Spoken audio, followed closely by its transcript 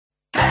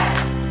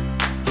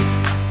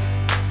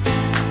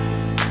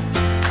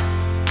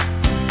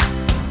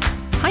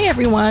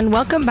everyone.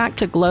 Welcome back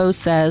to Glow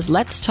Says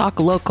Let's Talk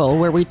Local,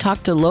 where we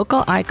talk to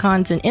local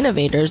icons and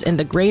innovators in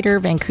the greater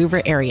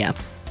Vancouver area.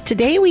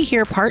 Today we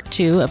hear part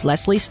 2 of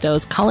Leslie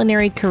Stowe's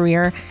culinary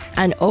career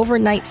and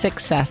overnight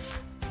success.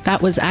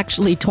 That was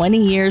actually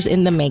 20 years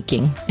in the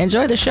making.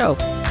 Enjoy the show.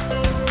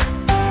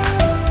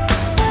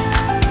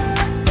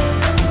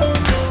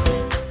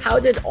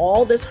 How did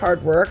all this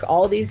hard work,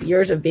 all these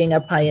years of being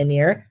a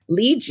pioneer,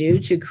 lead you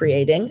to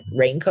creating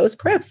Raincoast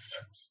Crisps?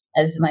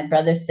 As my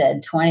brother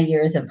said, 20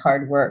 years of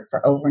hard work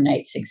for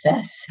overnight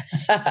success.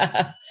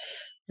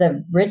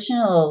 The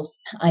original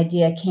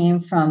idea came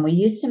from, we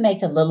used to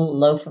make a little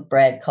loaf of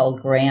bread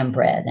called graham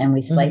bread, and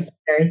we sliced it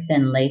very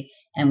thinly,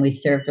 and we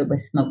served it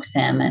with smoked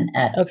salmon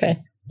at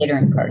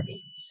catering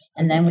parties.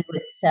 And then we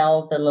would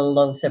sell the little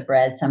loaves of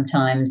bread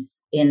sometimes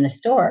in the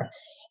store.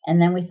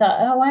 And then we thought,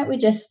 oh, why don't we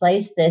just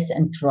slice this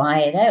and dry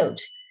it out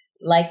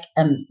like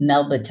a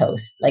Melba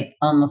toast, like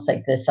almost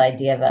like this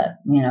idea of a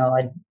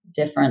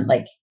different,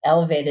 like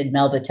elevated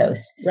Melba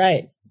toast.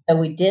 Right. So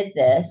we did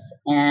this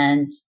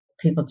and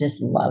people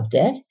just loved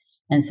it.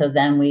 And so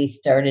then we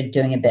started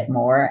doing a bit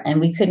more,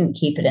 and we couldn't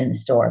keep it in the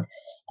store.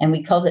 And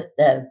we called it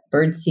the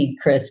birdseed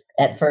crisp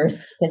at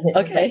first. Because it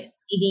was like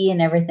seedy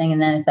and everything.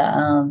 And then I thought,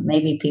 oh,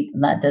 maybe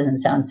that doesn't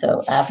sound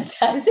so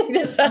appetizing.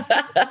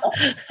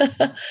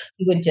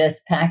 We would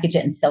just package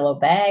it in cello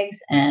bags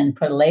and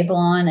put a label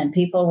on, and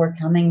people were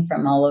coming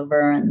from all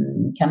over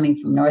and coming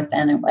from North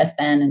Van and West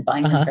Van and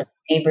buying them for their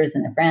neighbors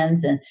and their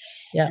friends. And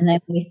then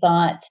we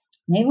thought,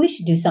 maybe we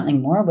should do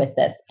something more with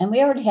this. And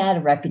we already had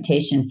a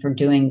reputation for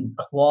doing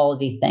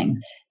quality things.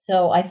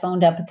 So I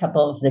phoned up a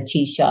couple of the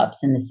cheese shops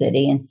in the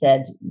city and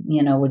said,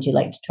 would you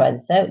like to try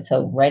this out?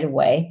 So right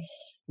away,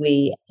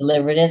 we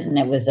delivered it, and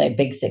it was a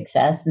big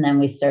success. And then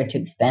we started to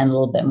expand a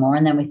little bit more.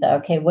 And then we thought,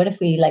 okay, what if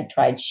we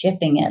tried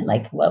shipping it?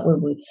 Like, what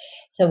would we?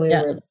 So we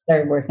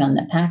started working on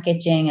the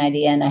packaging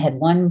idea. And I had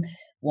one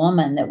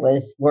woman that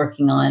was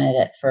working on it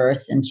at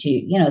first, and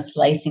she,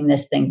 slicing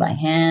this thing by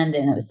hand.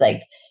 And it was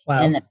like,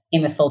 and it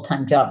became a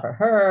full-time job for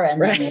her.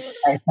 And then we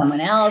hired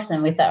someone else.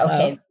 And we thought,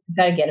 okay, we've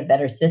got to get a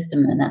better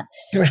system than that.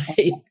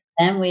 Right.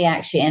 And we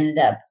actually ended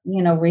up,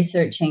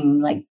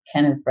 researching like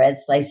kind of bread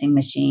slicing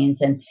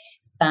machines, and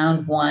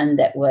found one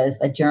that was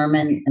a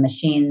German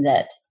machine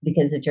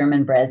because the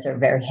German breads are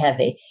very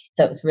heavy.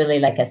 So it was really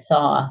like a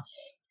saw.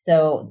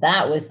 So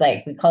that was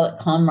like, we call it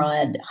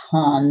Comrade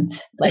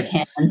Hans, like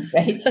hands,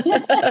 right?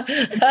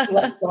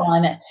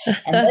 on it.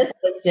 And this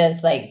was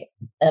just like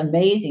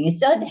amazing. You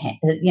still had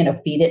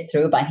to, feed it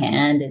through by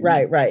hand. And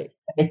right.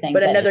 Everything.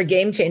 But another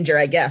game changer,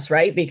 I guess,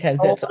 right? Because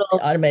it's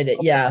automated.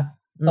 Yeah.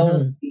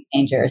 Total game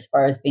changer as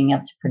far as being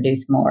able to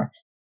produce more.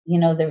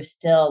 There was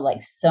still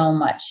like so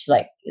much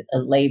like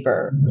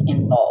labor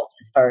involved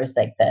as far as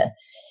like the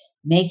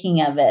making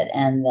of it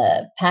and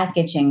the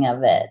packaging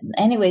of it.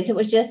 Anyways, it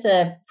was just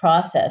a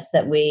process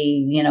that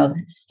we,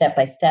 step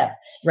by step,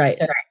 started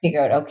to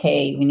figure out,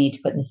 okay, we need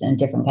to put this in a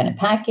different kind of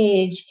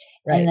package.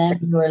 Right. And then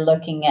we were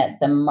looking at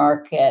the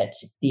market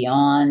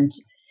beyond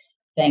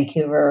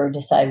Vancouver,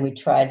 decided we'd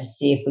try to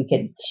see if we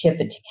could ship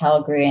it to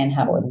Calgary and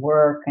how it would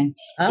work. And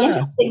the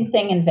interesting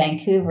thing in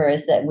Vancouver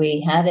is that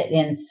we had it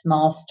in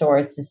small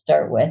stores to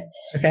start with.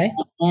 Okay.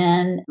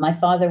 And my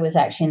father was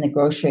actually in the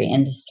grocery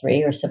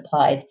industry, or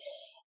supplied.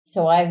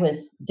 So I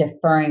was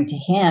deferring to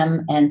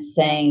him and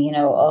saying,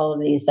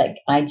 these like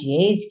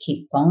IGAs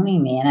keep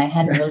phoning me. And I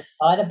hadn't really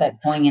thought about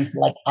going into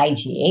like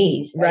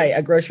IGAs. Right.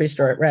 A grocery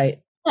store. Right.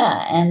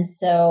 Yeah. And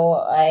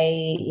so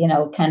I,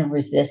 kind of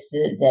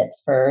resisted at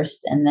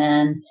first. And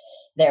then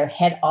their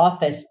head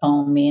office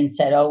phoned me and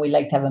said, we'd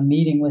like to have a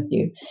meeting with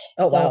you.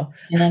 Wow.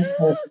 And then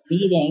for the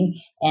meeting,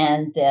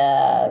 and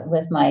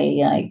with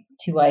my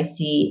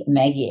 2IC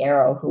Maggie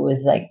Arrow, who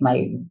was like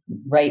my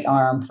right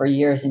arm for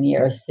years and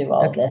years through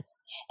all this.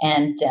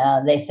 And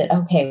they said,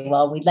 okay,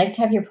 well, we'd like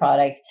to have your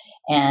product,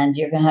 and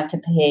you're going to have to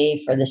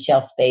pay for the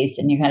shelf space,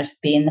 and you're going to have to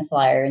be in the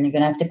flyer, and you're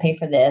going to have to pay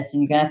for this,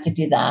 and you're going to have to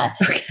do that.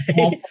 Okay. And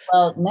I said,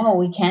 well, no,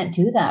 we can't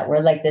do that.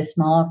 We're like this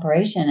small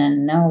operation,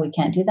 and no, we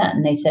can't do that.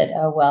 And they said,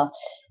 oh, well,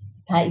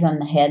 pat you on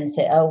the head and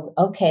say, oh,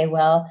 okay,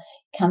 well,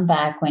 come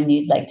back when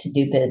you'd like to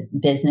do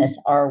business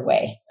our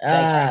way.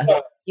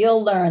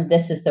 You'll learn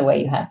this is the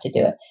way you have to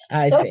do it.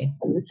 I see.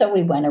 So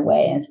we went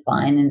away, and it's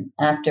fine. And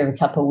after a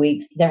couple of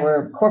weeks, there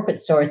were corporate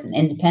stores and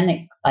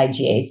independent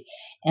IGAs.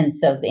 And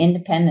so the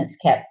independents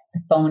kept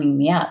phoning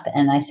me up.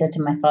 And I said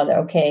to my father,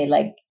 okay,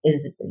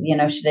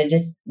 should I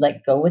just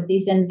go with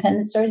these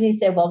independent stores? He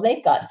said, well,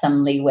 they've got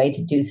some leeway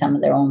to do some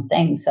of their own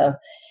things. So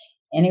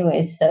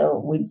anyways,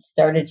 so we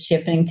started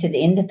shipping to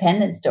the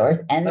independent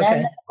stores. And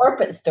then the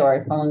corporate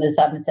store phoned us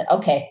up and said,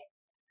 okay,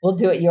 we'll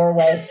do it your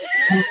way.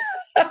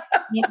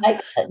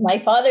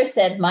 My father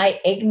said my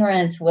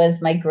ignorance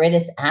was my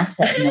greatest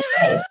asset in a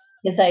way,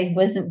 because I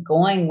wasn't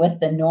going with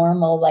the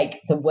normal,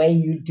 the way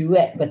you do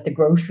it with the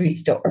grocery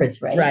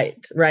stores, right?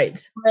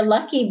 Right. We're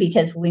lucky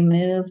because we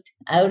moved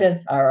out of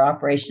our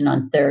operation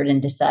on 3rd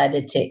and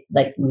decided to,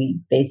 we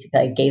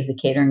basically gave the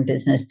catering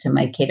business to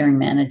my catering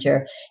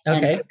manager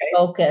and to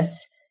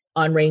focus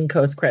on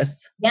Raincoast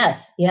Crisps.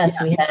 Yes. Yeah.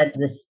 We had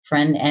this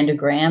friend, Andrew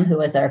Graham, who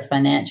was our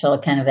financial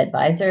kind of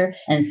advisor,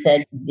 and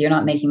said, you're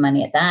not making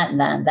money at that and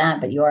that and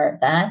that, but you are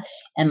at that.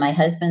 And my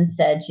husband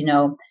said,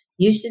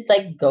 you should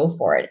go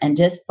for it and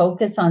just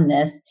focus on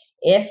this.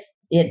 If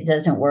it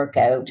doesn't work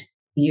out,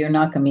 you're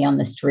not going to be on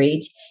the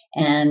street.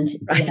 And,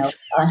 and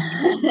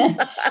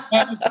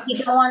you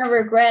don't want to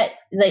regret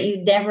that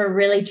you never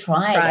really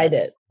tried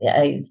it.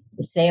 I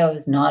say I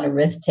was not a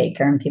risk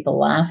taker, and people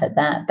laugh at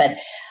that, but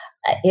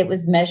it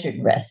was measured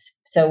risk.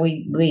 So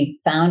we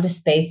found a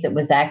space that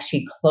was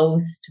actually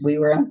close. We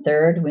were on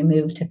 3rd. We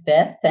moved to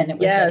 5th, and it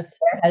was a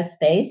warehouse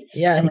space.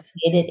 Yes. And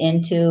we made it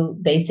into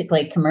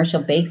basically a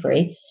commercial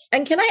bakery.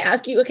 And can I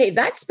ask you, okay,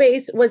 that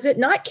space, was it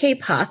not Que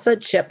Pasa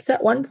Chips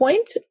at one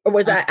point? Or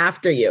was that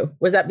after you?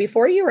 Was that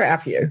before you or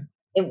after you?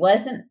 It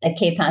wasn't a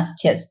Que Pasa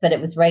Chips, but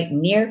it was right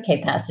near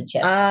Que Pasa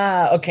Chips.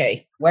 Ah,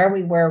 okay. Where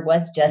we were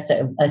was just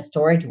a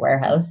storage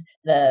warehouse.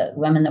 The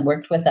woman that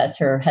worked with us,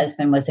 her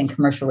husband was in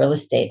commercial real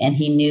estate, and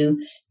he knew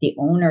the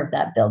owner of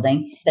that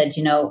building. He said,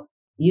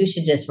 you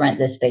should just rent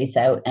this space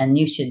out, and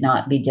you should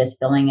not be just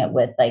filling it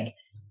with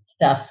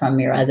stuff from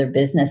your other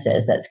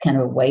businesses. That's kind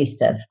of a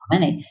waste of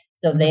money.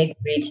 So they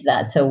agreed to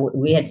that. So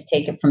we had to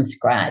take it from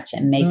scratch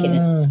and make it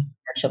into a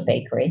commercial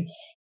bakery.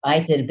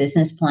 I did a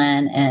business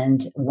plan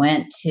and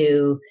went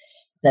to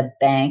the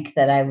bank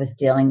that I was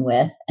dealing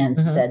with and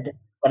said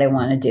what I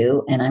want to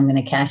do, and I'm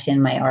going to cash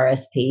in my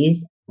RSPs.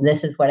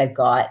 This is what I've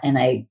got, and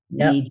I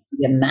need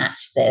to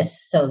match this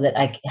so that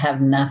I have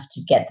enough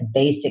to get the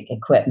basic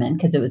equipment,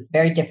 because it was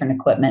very different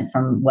equipment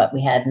from what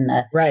we had in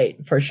the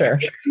for sure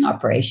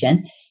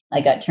operation.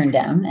 I got turned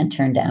down and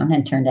turned down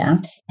and turned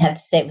down. I have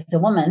to say it was a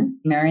woman,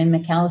 Marion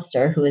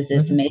McAllister, who is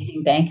this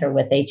amazing banker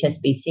with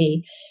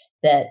HSBC,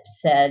 that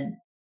said,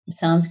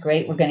 sounds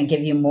great. We're going to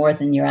give you more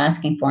than you're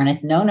asking for. And I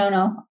said,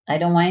 no. I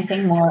don't want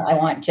anything more. I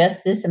want just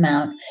this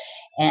amount.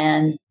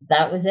 And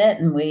that was it.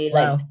 And we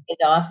paid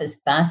it off as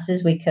fast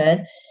as we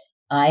could.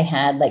 I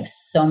had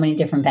so many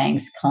different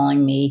banks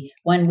calling me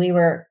when we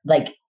were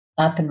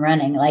up and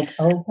running,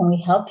 oh, can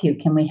we help you?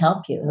 Can we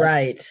help you?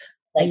 Right.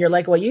 And you're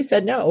like, well, you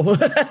said no.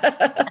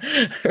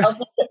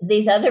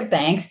 These other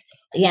banks,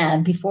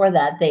 before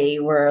that, they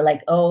were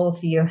like, oh,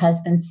 if your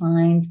husband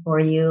signs for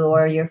you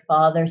or your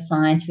father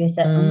signs for you. I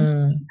said,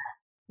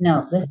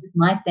 no, this is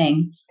my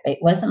thing. It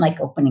wasn't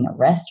like opening a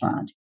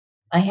restaurant.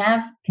 I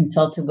have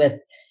consulted with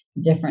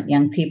different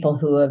young people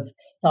who have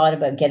thought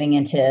about getting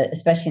into,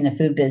 especially in the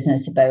food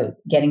business, about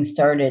getting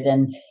started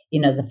and,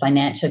 the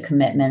financial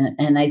commitment.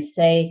 And I'd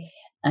say,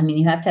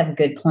 you have to have a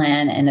good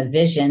plan and a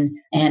vision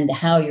and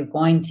how you're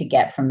going to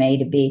get from A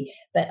to B,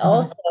 but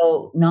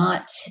also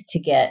not to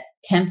get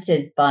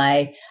tempted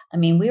by,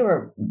 we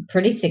were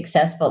pretty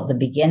successful at the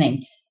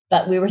beginning,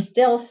 but we were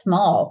still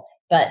small.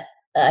 But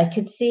I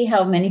could see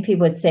how many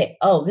people would say,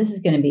 oh, this is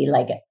going to be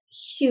a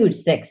huge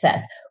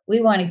success.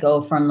 We want to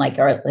go from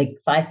our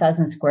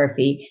 5,000 square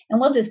feet, and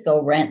we'll just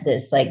go rent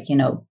this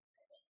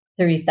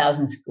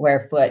 30,000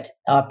 square foot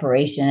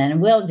operation,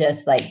 and we'll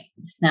just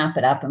snap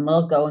it up, and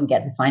we'll go and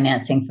get the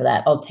financing for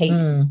that. I'll take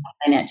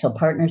financial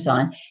partners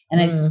on.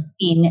 And I've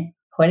seen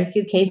quite a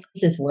few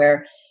cases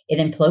where it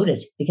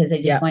imploded because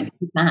they just went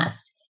too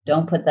fast.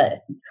 Don't put the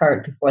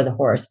cart before the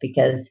horse,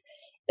 because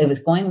it was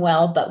going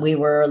well, but we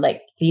were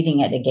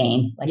feeding it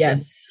again.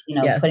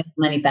 Putting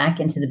money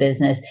back into the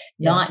business,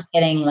 not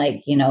getting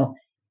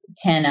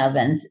 10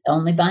 ovens,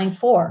 only buying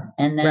 4,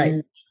 and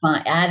then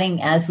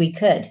adding as we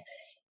could.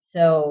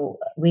 So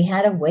we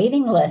had a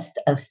waiting list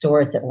of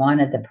stores that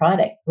wanted the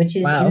product, which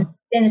is in the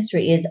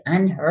industry is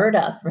unheard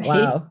of,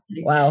 right?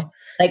 Wow.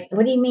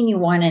 What do you mean you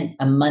want it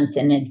a month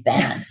in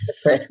advance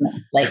for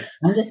Christmas?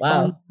 I'm just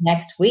going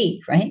next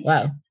week, right?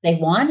 Wow. They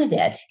wanted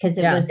it because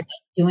it was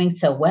doing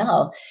so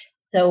well.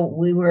 So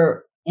we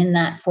were in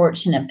that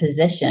fortunate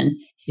position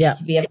to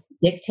be able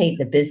to dictate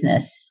the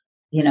business,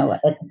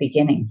 at the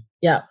beginning.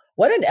 Yeah.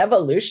 What an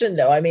evolution,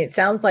 though. It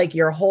sounds like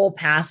your whole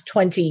past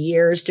 20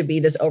 years to be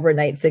this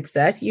overnight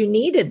success, you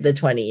needed the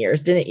 20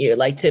 years, didn't you?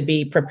 To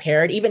be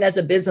prepared, even as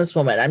a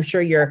businesswoman. I'm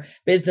sure your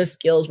business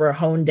skills were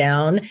honed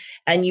down,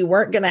 and you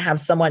weren't going to have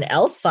someone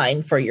else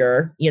sign for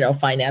your,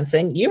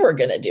 financing. You were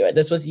going to do it.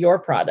 This was your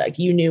product.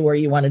 You knew where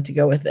you wanted to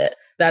go with it.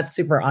 That's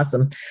super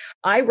awesome.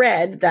 I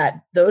read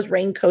that those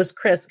Raincoast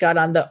Crisps got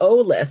on the O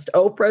list,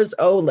 Oprah's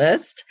O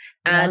list,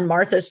 and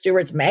Martha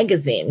Stewart's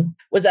magazine.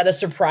 Was that a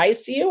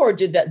surprise to you, or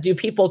do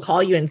people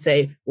call you and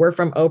say, we're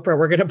from Oprah,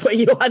 we're going to put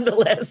you on the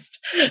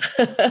list?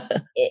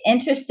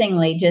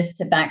 Interestingly, just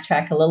to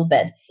backtrack a little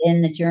bit,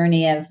 in the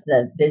journey of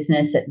the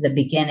business at the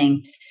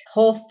beginning,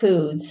 Whole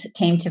Foods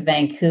came to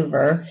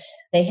Vancouver.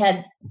 They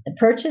had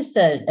purchased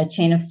a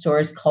chain of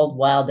stores called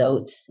Wild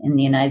Oats in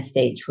the United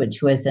States,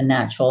 which was a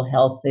natural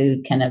health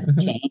food kind of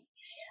chain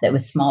that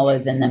was smaller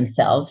than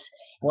themselves.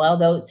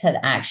 Wild Oats had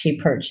actually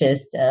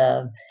purchased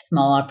a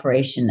small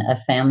operation, a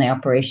family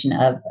operation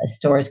of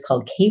stores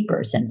called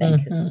Capers in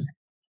Vancouver.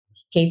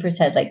 Capers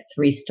had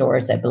 3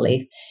 stores, I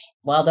believe.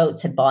 Wild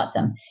Oats had bought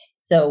them.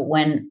 So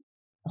when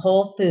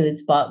Whole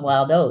Foods bought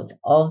Wild Oats,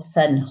 all of a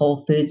sudden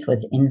Whole Foods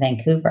was in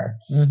Vancouver.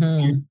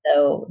 And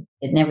so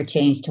It never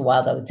changed to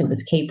Wild Oats. It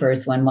was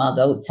Capers when Wild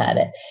Oats had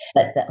it.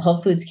 But the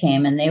Whole Foods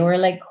came and they were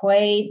like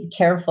quite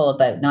careful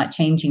about not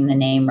changing the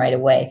name right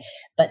away.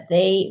 But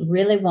they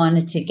really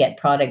wanted to get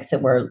products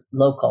that were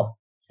local.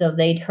 So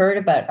they'd heard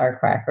about our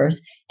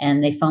crackers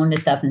and they phoned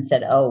us up and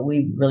said, oh,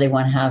 we really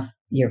want to have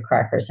your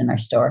crackers in our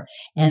store.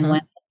 And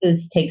when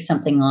Foods take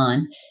something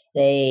on,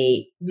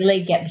 they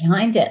really get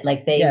behind it.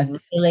 Like they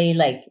really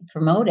like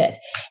promote it.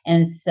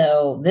 And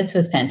so this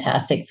was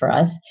fantastic for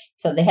us.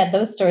 So they had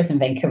those stores in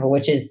Vancouver,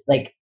 which is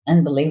like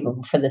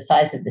unbelievable for the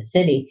size of the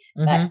city.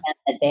 Back then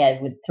that they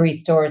had with 3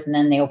 stores and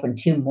then they opened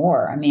 2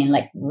 more. I mean,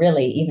 like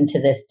really, even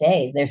to this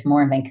day, there's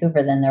more in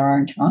Vancouver than there are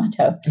in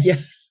Toronto. Yeah.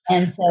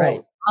 And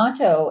so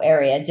Toronto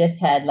area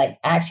just had like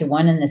actually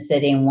one in the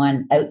city and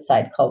one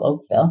outside called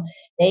Oakville.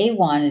 They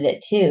wanted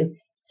it too.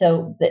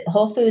 So the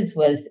Whole Foods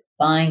was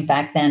buying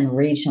back then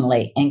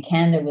regionally, and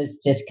Canada was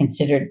just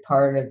considered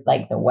part of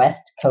like the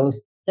West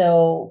Coast.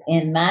 So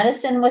in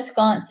Madison,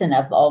 Wisconsin,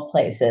 of all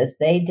places,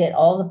 they did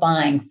all the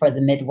buying for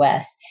the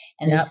Midwest.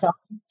 And they saw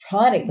this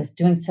product was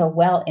doing so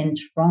well in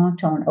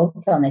Toronto and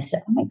Oakville. And they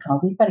said, oh my God,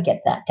 we've got to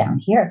get that down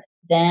here.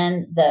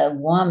 Then the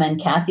woman,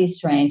 Kathy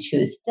Strange,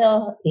 who's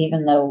still,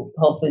 even though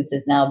Whole Foods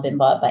has now been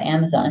bought by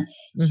Amazon,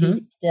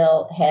 she's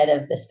still head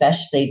of the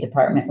specialty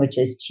department, which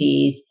is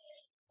cheese,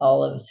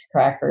 olives,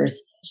 crackers.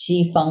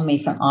 She phoned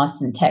me from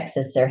Austin,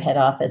 Texas, their head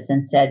office,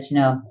 and said, you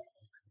know,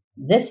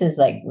 this is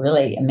like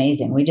really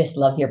amazing. We just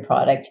love your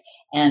product.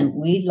 And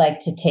we'd like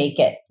to take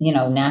it, you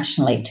know,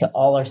 nationally to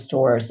all our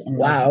stores. And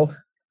wow.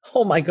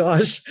 Oh my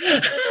gosh.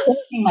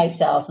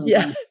 Myself. And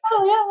yeah. Saying,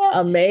 oh, yeah.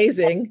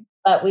 Amazing.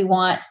 But we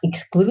want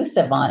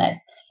exclusive on it.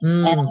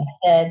 And I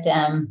said,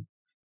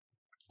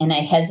 and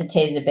I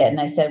hesitated a bit. And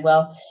I said,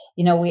 well,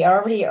 you know, we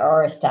already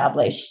are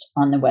established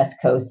on the West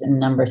Coast in a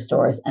number of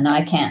stores, and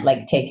I can't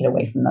like take it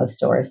away from those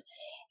stores.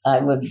 I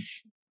would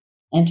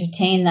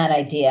entertain that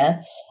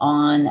idea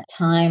on a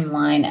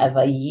timeline of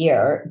a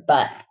year,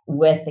 but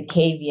with the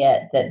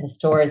caveat that the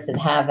stores that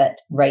have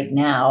it right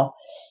now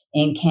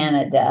in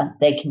Canada,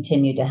 they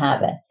continue to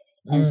have it.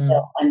 And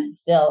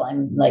so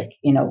I'm like,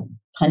 you know,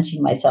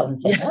 punching myself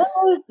and saying,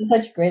 oh, it's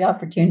such a great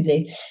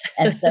opportunity.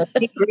 And so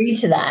we agreed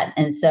to that.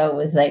 And so it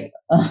was like,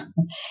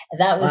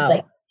 that was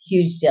like a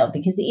huge deal,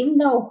 because even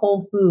though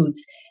Whole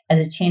Foods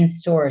as a chain of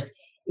stores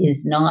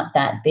is not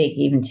that big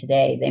even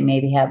today, they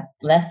maybe have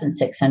less than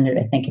 600,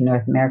 I think, in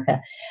North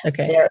America.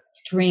 Okay. They're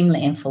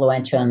extremely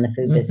influential in the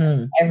food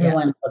business.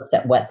 Everyone looks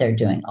at what they're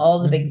doing.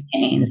 All the big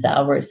chains,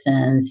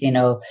 Albertsons, you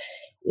know,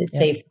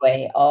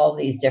 Safeway, all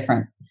these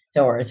different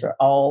stores are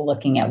all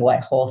looking at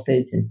what Whole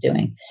Foods is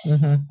doing.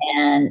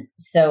 And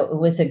so it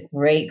was a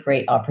great,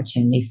 great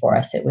opportunity for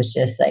us. It was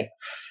just like,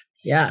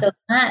 so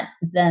that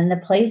then the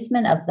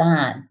placement of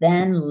that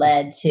then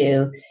led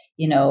to,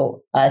 you know,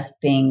 us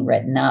being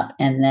written up,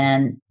 and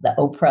then the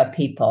Oprah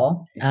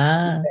people,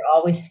 they're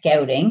always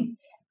scouting,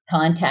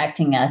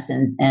 contacting us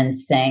and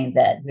saying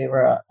that we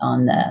were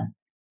on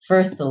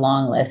the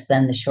long list,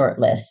 then the short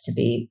list to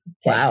be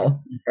picked.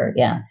 Wow.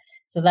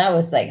 So that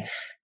was like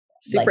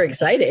super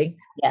exciting.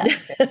 Yeah.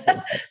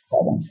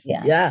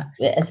 Yeah.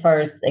 As far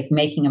as like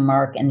making a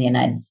mark in the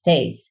United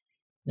States,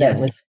 it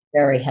was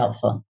very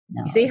helpful.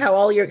 You see how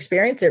all your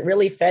experience, it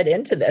really fed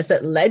into this.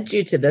 It led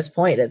you to this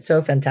point. It's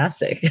so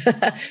fantastic.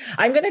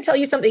 I'm going to tell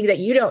you something that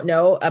you don't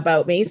know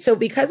about me. So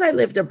because I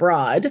lived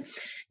abroad,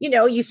 you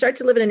know, you start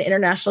to live in an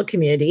international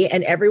community,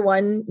 and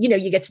everyone, you know,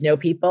 you get to know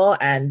people,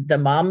 and the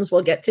moms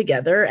will get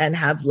together and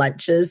have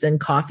lunches and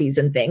coffees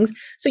and things.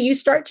 So you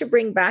start to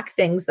bring back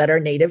things that are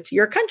native to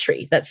your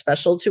country, that's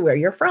special to where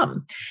you're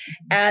from.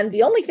 And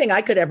the only thing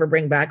I could ever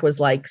bring back was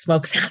like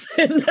smoked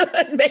salmon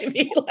and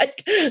maybe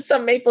like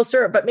some maple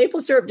syrup, but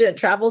maple syrup didn't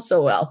travel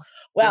so well.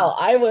 Well,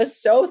 I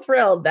was so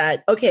thrilled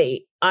that,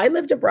 okay, I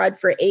lived abroad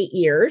for 8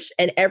 years,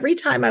 and every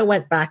time I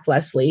went back,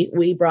 Leslie,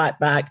 we brought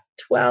back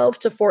 12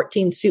 to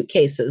 14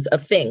 suitcases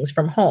of things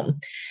from home.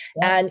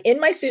 Yeah. And in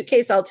my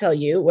suitcase, I'll tell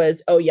you,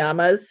 was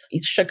Oyama's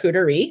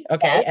charcuterie.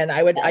 Okay. Yeah. And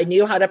I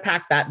knew how to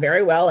pack that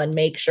very well and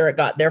make sure it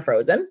got there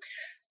frozen.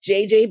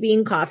 JJ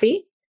Bean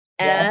coffee.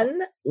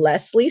 And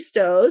Leslie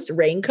Stowe's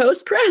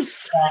Raincoast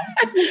crisps.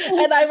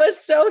 And I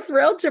was so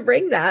thrilled to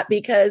bring that,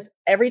 because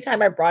every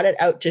time I brought it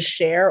out to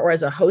share or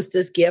as a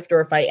hostess gift,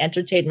 or if I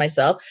entertained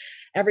myself,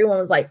 everyone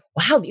was like,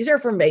 wow, these are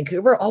from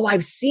Vancouver. Oh,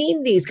 I've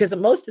seen these, because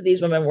most of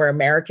these women were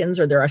Americans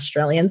or they're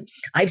Australians.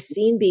 I've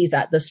seen these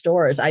at the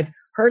stores. I've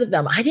heard of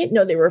them. I didn't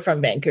know they were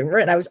from Vancouver.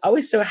 And I was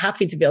always so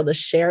happy to be able to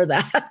share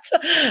that.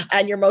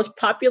 And your most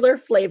popular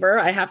flavor,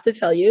 I have to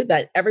tell you,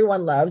 that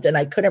everyone loved and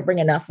I couldn't bring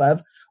enough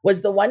of,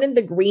 was the one in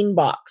the green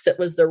box. It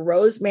was the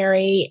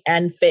rosemary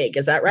and fig.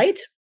 Is that right?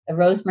 The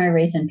rosemary,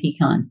 raisin,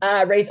 pecan.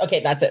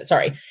 Okay, that's it.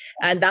 Sorry.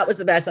 And that was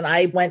the best. And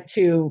I went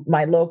to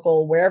my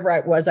local, wherever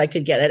I was, I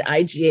could get it,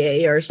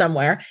 IGA or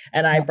somewhere.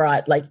 And I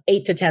brought like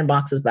 8 to 10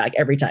 boxes back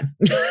every time.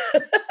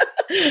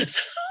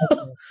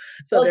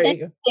 So there you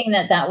go. Interesting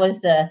that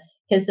was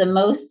because the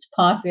most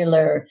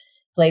popular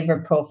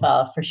flavor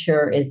profile for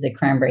sure is the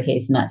cranberry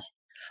hazelnut.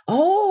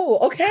 Oh,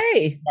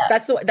 okay. Yeah.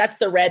 That's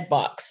the red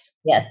box.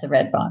 Yeah, it's the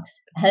red box.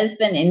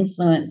 Husband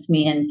influenced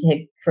me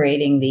into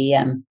creating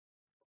the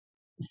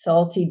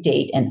salty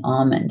date and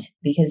almond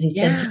because he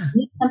said you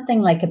need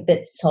something like a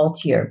bit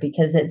saltier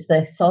because it's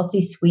the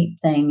salty sweet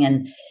thing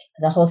and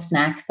the whole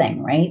snack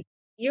thing, right?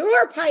 You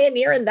are a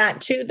pioneer in that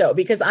too, though,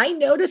 because I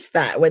noticed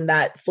that when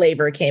that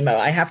flavor came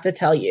out, I have to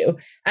tell you.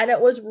 And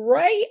it was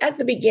right at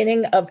the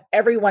beginning of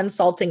everyone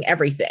salting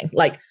everything,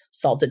 like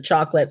salted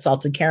chocolate,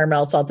 salted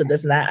caramel, salted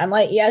this and that. I'm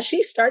like, yeah,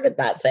 she started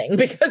that thing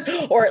because,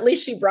 or at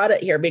least she brought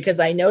it here because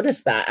I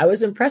noticed that. I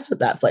was impressed with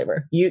that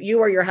flavor. You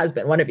or your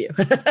husband, one of you.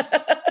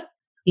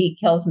 He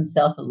calls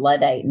himself a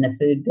Luddite in the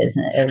food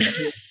business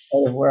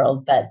or the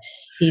world, but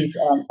he's,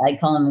 I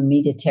call him a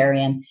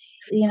meatitarian.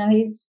 You know,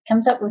 he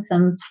comes up with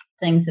some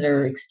things that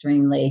are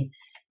extremely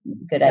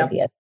good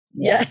ideas.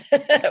 Yeah.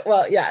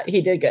 Well, yeah,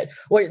 he did good.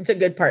 Well, it's a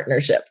good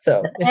partnership.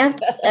 So,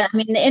 I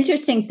mean, the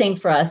interesting thing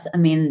for us, I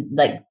mean,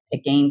 like,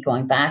 again,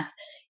 going back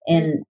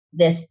in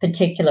this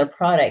particular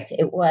product,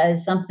 it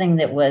was something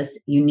that was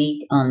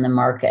unique on the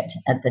market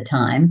at the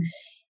time.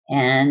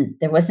 And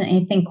there wasn't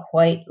anything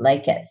quite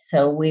like it.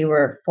 So we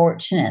were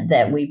fortunate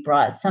that we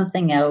brought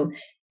something out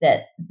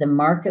that the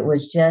market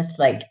was just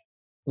like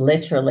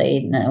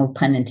literally, no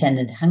pun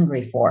intended,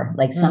 hungry for,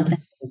 like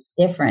something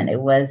different.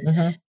 It was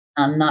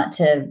not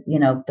to,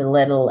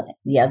 belittle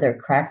the other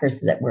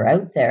crackers that were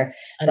out there,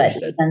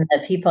 Understood. But even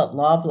the people at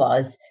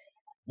Loblaws,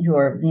 who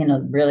are,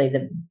 really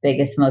the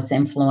biggest, most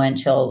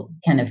influential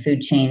kind of food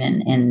chain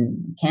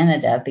in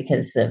Canada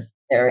because of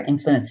their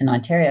influence in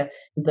Ontario,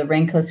 the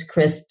Raincoast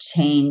Crisp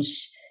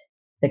changed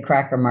the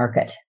cracker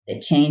market.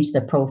 It changed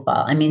the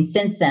profile. I mean,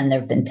 since then, there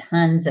have been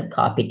tons of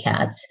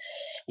copycats.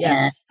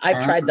 Yes, and,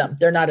 I've tried them.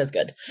 They're not as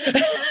good.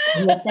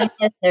 The thing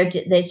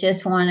is, they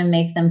just want to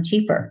make them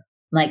cheaper,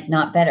 like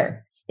not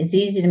better. It's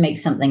easy to make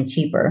something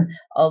cheaper,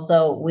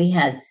 although we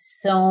had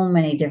so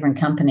many different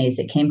companies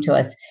that came to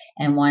us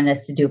and wanted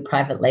us to do a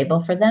private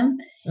label for them.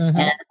 And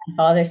my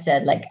father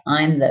said, like,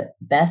 I'm the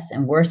best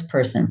and worst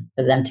person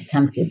for them to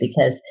come to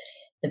because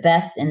the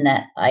best in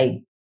that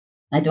I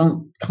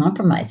don't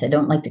compromise. I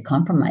don't like to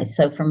compromise.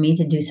 So for me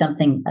to do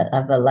something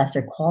of a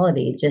lesser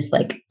quality, just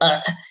like,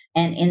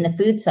 and in the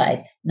food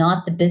side,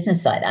 not the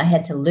business side, I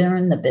had to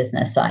learn the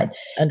business side.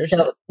 Understood.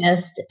 So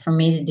just for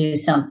me to do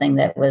something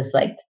that was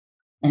like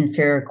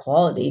inferior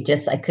quality,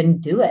 I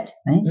couldn't do it.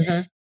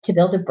 Right. To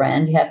build a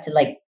brand, you have to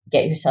like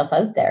get yourself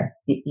out there.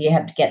 You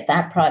have to get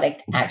that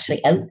product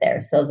actually out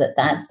there so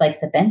that's like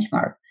the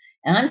benchmark.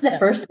 And I'm the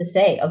first to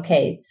say,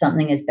 okay,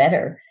 something is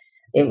better.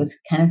 It was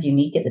kind of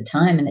unique at the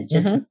time and it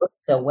just worked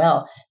so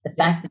well. The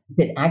fact that you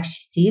could actually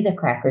see the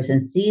crackers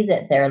and see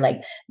that they're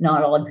like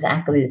not all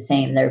exactly the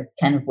same. They're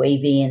kind of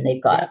wavy and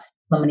they've got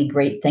so many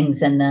great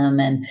things in them.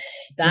 And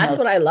that's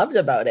what I loved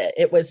about it.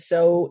 It was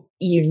so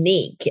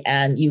unique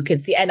and you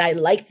could see, and I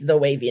liked the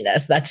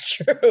waviness. That's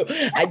true.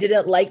 I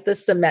didn't like the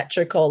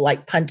symmetrical,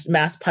 like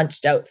mass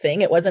punched out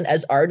thing. It wasn't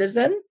as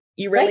artisan.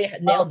 You really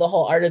nailed the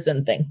whole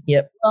artisan thing.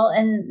 Yep. Well,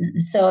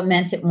 and so it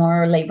meant it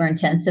more labor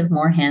intensive,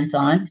 more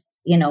hands-on.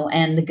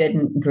 And the good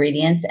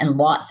ingredients and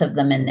lots of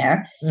them in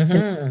there.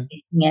 To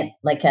making it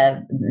like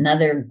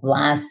another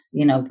glass,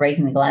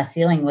 breaking the glass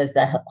ceiling was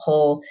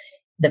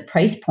the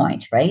price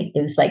point, right?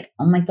 It was like,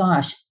 oh my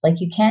gosh,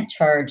 like you can't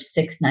charge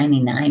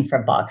 $6.99 for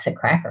a box of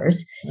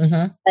crackers,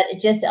 but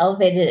it just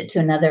elevated it to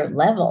another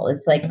level.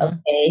 It's like,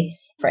 okay,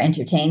 for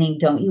entertaining,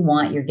 don't you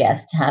want your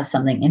guests to have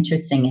something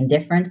interesting and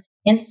different?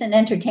 Instant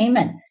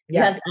entertainment.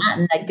 You have that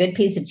and that good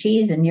piece of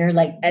cheese and you're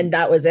like... And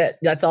that was it.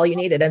 That's all you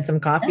needed. And some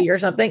coffee or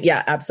something.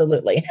 Yeah,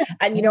 absolutely.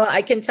 And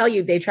I can tell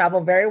you, they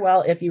travel very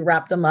well if you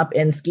wrap them up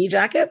in ski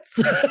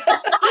jackets.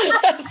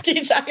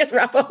 Ski jackets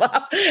wrap them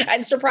up.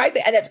 And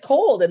surprising. And it's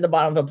cold in the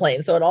bottom of a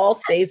plane. So it all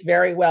stays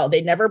very well.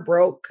 They never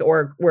broke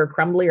or were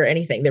crumbly or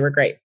anything. They were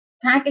great.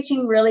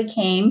 Packaging really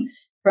came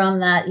from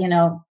that,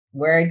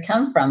 where it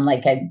come from.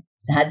 Like I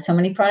had so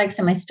many products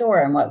in my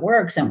store and what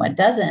works and what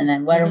doesn't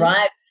and what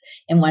arrives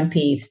in one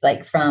piece,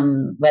 like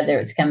from whether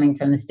it's coming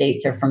from the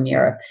States or from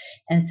Europe.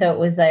 And so it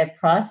was a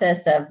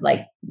process of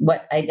like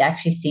what I'd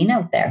actually seen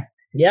out there.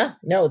 Yeah,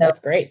 no, that's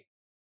great.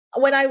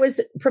 When I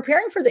was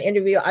preparing for the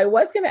interview, I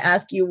was going to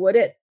ask you, would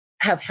it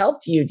have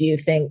helped you, do you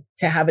think,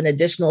 to have an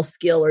additional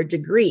skill or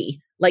degree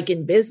like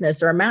in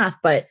business or math?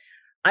 But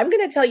I'm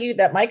going to tell you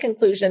that my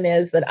conclusion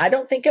is that I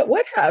don't think it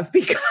would have,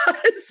 because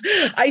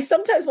I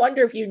sometimes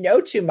wonder if you know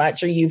too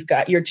much or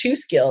you're too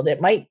skilled, it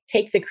might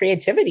take the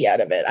creativity out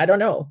of it. I don't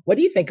know. What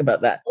do you think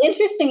about that?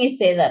 Interesting you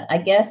say that. I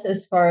guess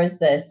as far as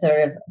the sort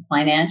of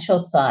financial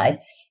side,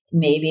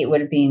 maybe it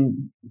would have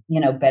been,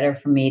 better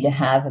for me to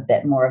have a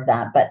bit more of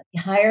that, but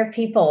hire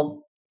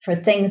people for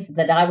things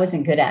that I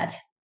wasn't good at.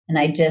 And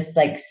I just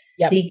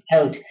seek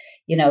out,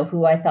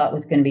 who I thought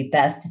was going to be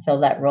best to fill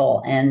that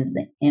role and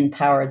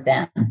empower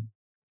them.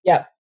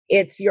 Yeah.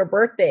 It's your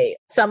birthday,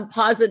 some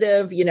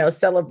positive,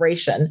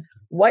 celebration.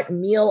 What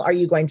meal are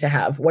you going to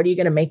have? What are you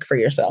going to make for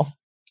yourself?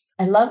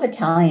 I love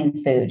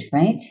Italian food,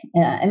 right?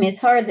 I mean, it's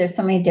hard. There's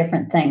so many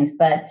different things,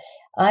 but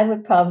I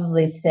would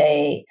probably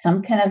say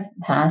some kind of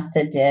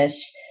pasta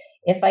dish,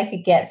 if I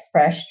could get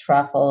fresh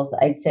truffles,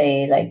 I'd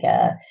say like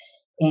a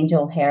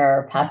angel hair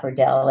or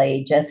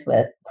pappardelle just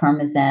with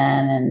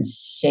parmesan and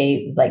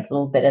shaved, like a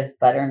little bit of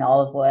butter and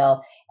olive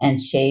oil and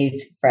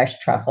shaved fresh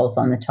truffles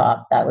on the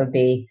top. That would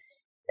be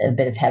a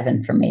bit of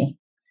heaven for me.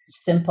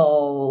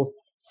 Simple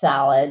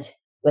salad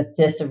with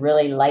just a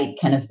really light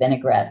kind of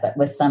vinaigrette, but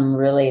with some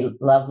really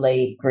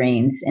lovely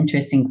greens,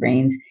 interesting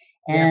greens.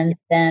 And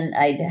then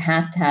I'd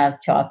have to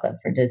have chocolate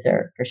for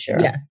dessert for sure.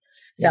 Yeah.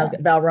 Sounds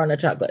good. Valrhona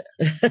chocolate.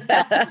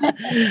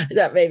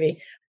 That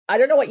maybe. I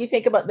don't know what you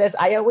think about this.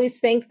 I always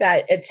think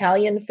that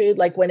Italian food,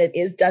 like when it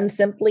is done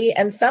simply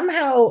and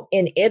somehow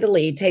in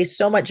Italy tastes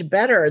so much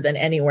better than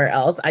anywhere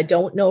else. I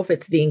don't know if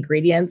it's the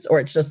ingredients or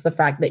it's just the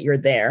fact that you're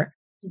there.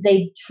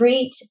 They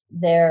treat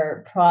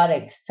their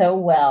products so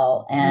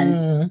well,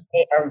 and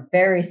they are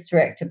very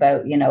strict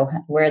about,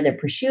 where the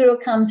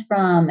prosciutto comes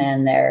from,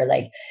 and they're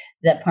like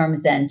the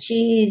Parmesan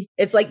cheese.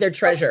 It's like their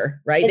treasure,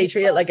 right? They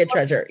treat it like a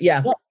treasure. Yeah.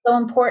 It's so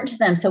important to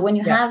them. So when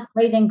you have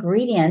great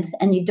ingredients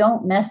and you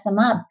don't mess them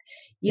up,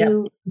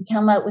 you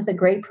come out with a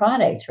great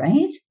product,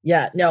 right?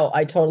 Yeah, no,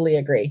 I totally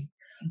agree.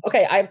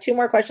 Okay, I have two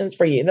more questions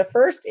for you. The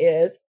first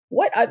is,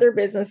 what other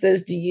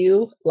businesses do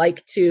you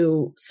like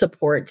to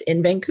support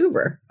in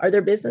Vancouver? Are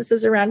there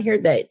businesses around here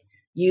that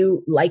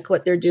you like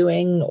what they're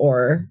doing,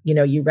 or,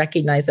 you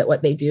recognize that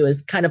what they do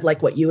is kind of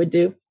like what you would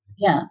do?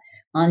 Yeah,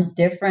 on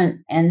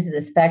different ends of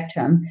the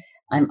spectrum.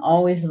 I'm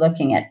always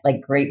looking at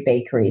like great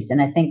bakeries.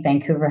 And I think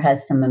Vancouver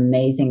has some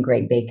amazing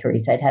great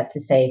bakeries. I'd have to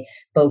say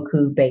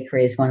Beaucoup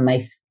Bakery is one of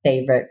my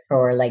favorite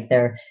for like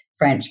their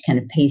French kind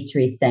of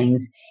pastry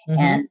things.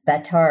 And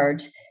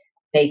Batard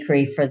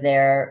Bakery for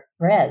their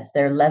breads.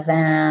 Their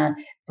levain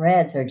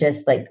breads are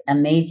just like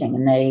amazing.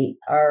 And they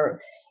are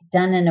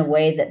done in a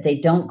way that they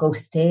don't go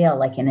stale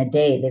like in a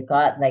day. They've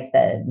got like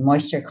the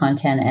moisture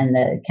content and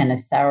the kind of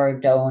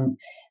sourdough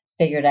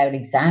figured out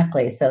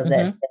exactly so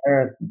that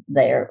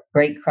they're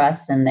great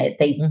crusts, and they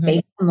bake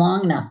them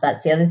long enough.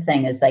 That's the other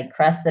thing, is like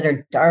crusts that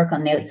are dark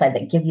on the outside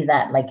that give you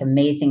that like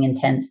amazing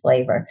intense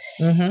flavor.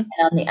 And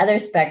on the other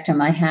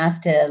spectrum, I have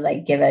to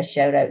like give a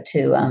shout out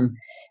to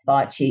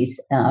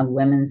Bocce's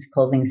women's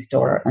clothing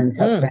store in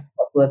South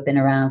Granville, who have been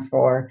around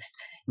for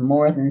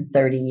more than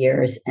 30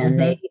 years, and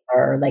they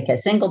are like a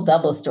single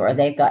double store.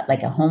 They've got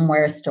like a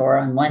homeware store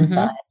on one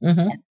side and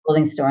a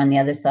clothing store on the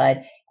other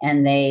side,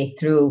 and they,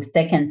 through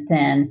thick and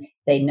thin,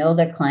 they know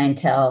their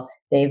clientele.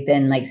 They've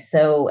been like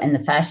so, and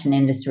the fashion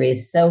industry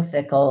is so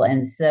fickle,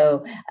 and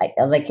so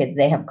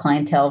they have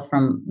clientele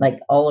from like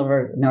all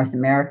over North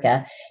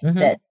America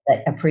that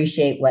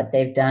appreciate what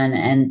they've done.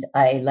 And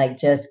I like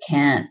just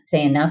can't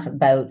say enough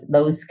about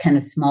those kind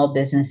of small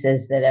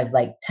businesses that have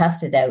like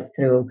toughed it out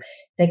through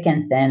thick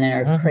and thin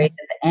and are creative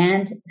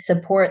and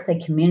support the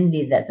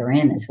community that they're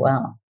in as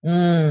well.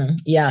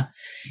 Yeah.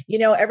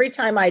 Every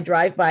time I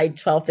drive by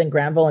 12th and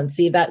Granville and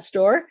see that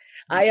store,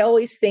 I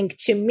always think,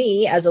 to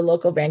me as a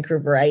local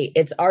Vancouverite,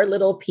 it's our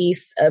little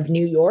piece of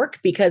New York,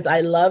 because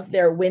I love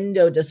their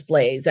window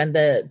displays and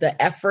the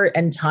effort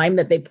and time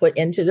that they put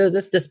into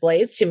this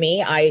displays. To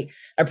me, I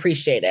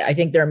appreciate it. I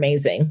think they're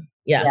amazing.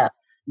 Yeah.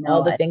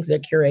 All the things that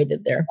are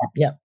curated there.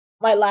 Yeah.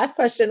 My last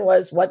question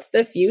was, what's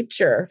the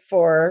future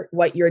for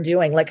what you're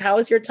doing? Like, how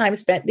is your time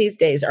spent these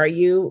days? Are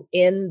you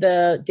in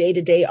the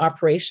day-to-day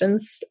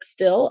operations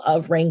still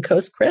of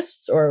Raincoast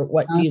Crisps, or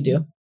what do you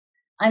do?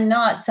 I'm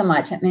not so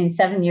much. I mean,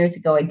 7 years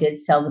ago, I did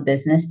sell the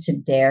business to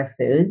Dare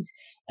Foods.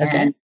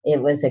 And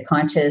it was a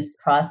conscious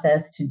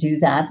process to do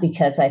that,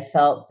 because I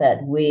felt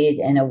that we'd,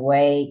 in a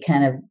way,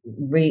 kind of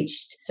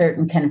reached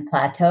certain kind of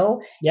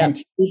plateau. And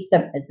to keep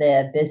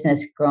the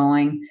business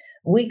growing,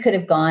 we could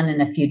have gone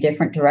in a few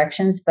different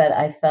directions, but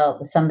I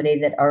felt somebody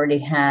that already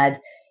had,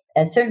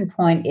 at a certain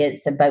point,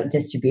 it's about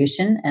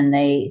distribution, and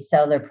they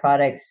sell their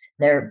products.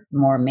 They're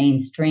more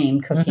mainstream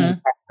cooking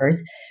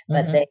crackers,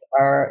 but they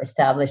are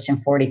established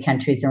in 40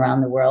 countries around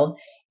the world.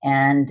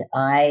 And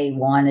I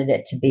wanted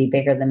it to be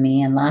bigger than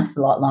me and last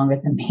a lot longer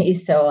than me.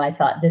 So I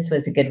thought this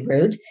was a good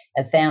route,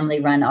 a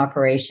family-run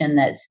operation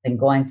that's been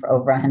going for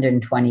over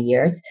 120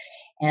 years.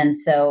 And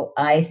so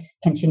I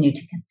continue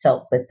to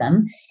consult with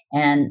them.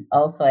 And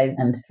also I'm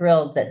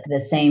thrilled that the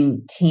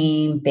same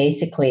team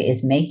basically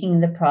is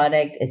making the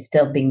product. It's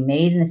still being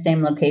made in the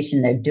same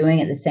location. They're doing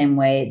it the same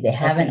way. They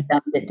haven't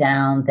dumbed it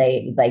down.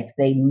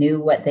 They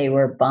knew what they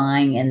were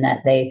buying, and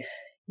that they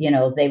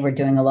were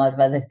doing a lot of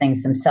other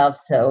things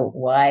themselves. So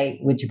why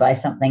would you buy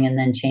something and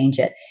then change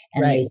it?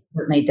 And they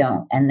certainly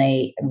don't. And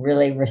they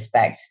really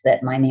respect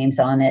that my name's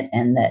on it,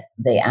 and that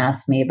they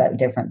ask me about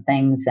different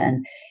things.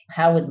 And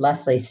how would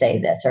Leslie say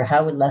this? Or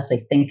how would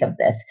Leslie think of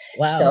this?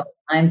 Wow. So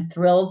I'm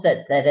thrilled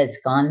that it's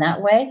gone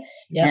that way.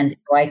 Yep. And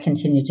so I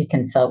continue to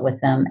consult with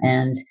them,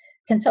 and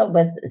consult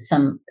with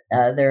some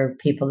other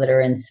people that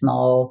are in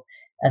small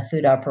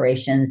food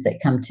operations that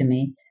come to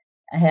me.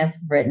 I have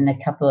written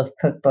a couple of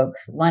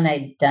cookbooks. One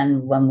I'd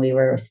done when we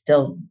were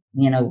still,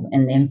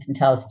 in the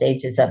infantile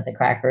stages of the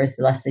crackers,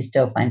 Leslie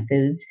Stowe Fine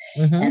Foods.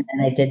 And then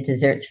I did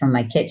desserts from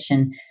my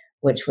kitchen,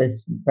 which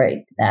was right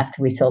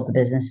after we sold the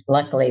business.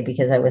 Luckily,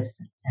 because I was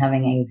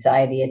having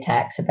anxiety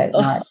attacks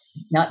about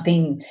not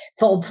being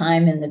full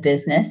time in the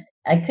business.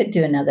 I could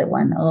do another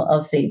one.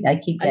 I'll see. I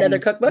keep getting another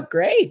cookbook.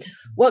 Great.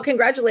 Well,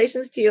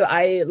 congratulations to you.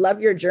 I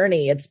love your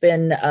journey. It's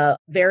been a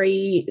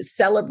very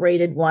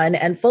celebrated one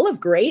and full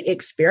of great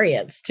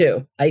experience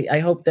too. I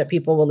hope that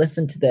people will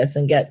listen to this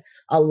and get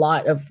a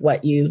lot of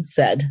what you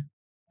said.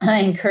 I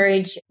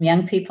encourage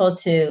young people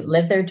to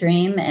live their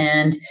dream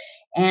and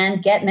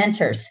get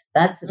mentors.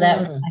 That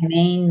was my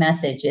main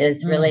message,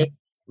 is really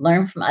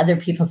learn from other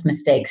people's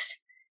mistakes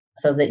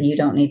so that you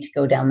don't need to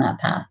go down that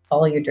path.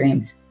 Follow your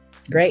dreams.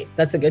 Great.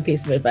 That's a good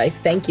piece of advice.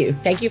 Thank you.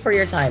 Thank you for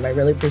your time. I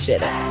really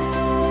appreciate it.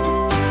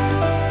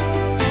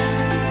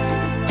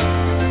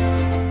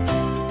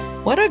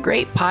 What a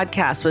great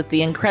podcast with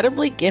the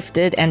incredibly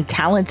gifted and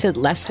talented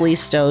Leslie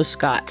Stowe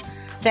Scott.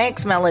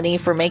 Thanks, Melanie,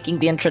 for making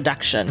the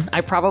introduction.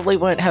 I probably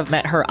wouldn't have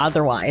met her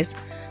otherwise.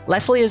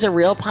 Leslie is a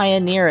real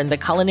pioneer in the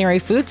culinary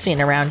food scene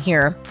around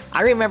here.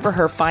 I remember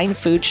her fine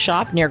food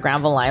shop near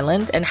Granville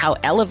Island and how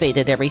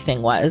elevated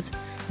everything was.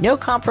 No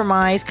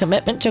compromise,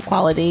 commitment to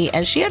quality,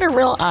 and she had a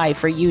real eye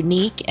for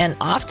unique and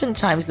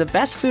oftentimes the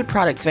best food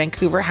products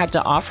Vancouver had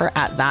to offer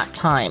at that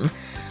time,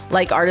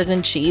 like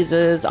artisan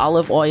cheeses,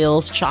 olive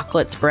oils,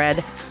 chocolates,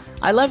 bread.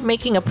 I love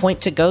making a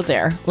point to go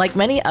there. Like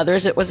many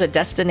others, it was a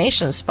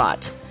destination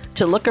spot,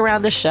 to look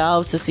around the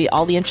shelves to see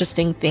all the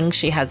interesting things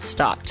she had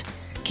stocked.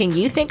 Can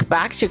you think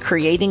back to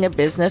creating a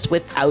business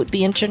without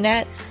the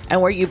internet and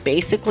where you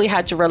basically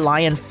had to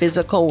rely on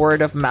physical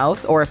word of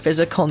mouth or a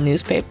physical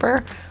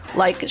newspaper?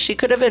 Like, she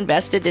could have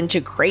invested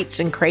into crates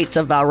and crates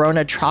of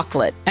Valrhona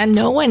chocolate, and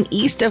no one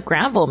east of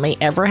Granville may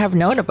ever have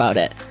known about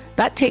it.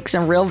 That takes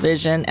some real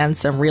vision and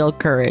some real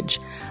courage.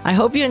 I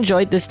hope you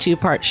enjoyed this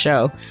 2-part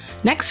show.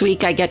 Next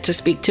week, I get to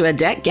speak to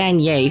Odette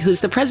Gagné,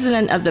 who's the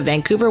president of the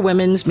Vancouver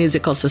Women's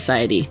Musical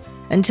Society.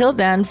 Until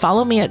then,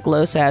 follow me at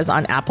Glow Says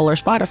on Apple or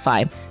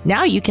Spotify.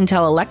 Now you can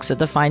tell Alexa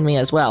to find me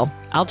as well.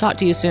 I'll talk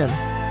to you soon.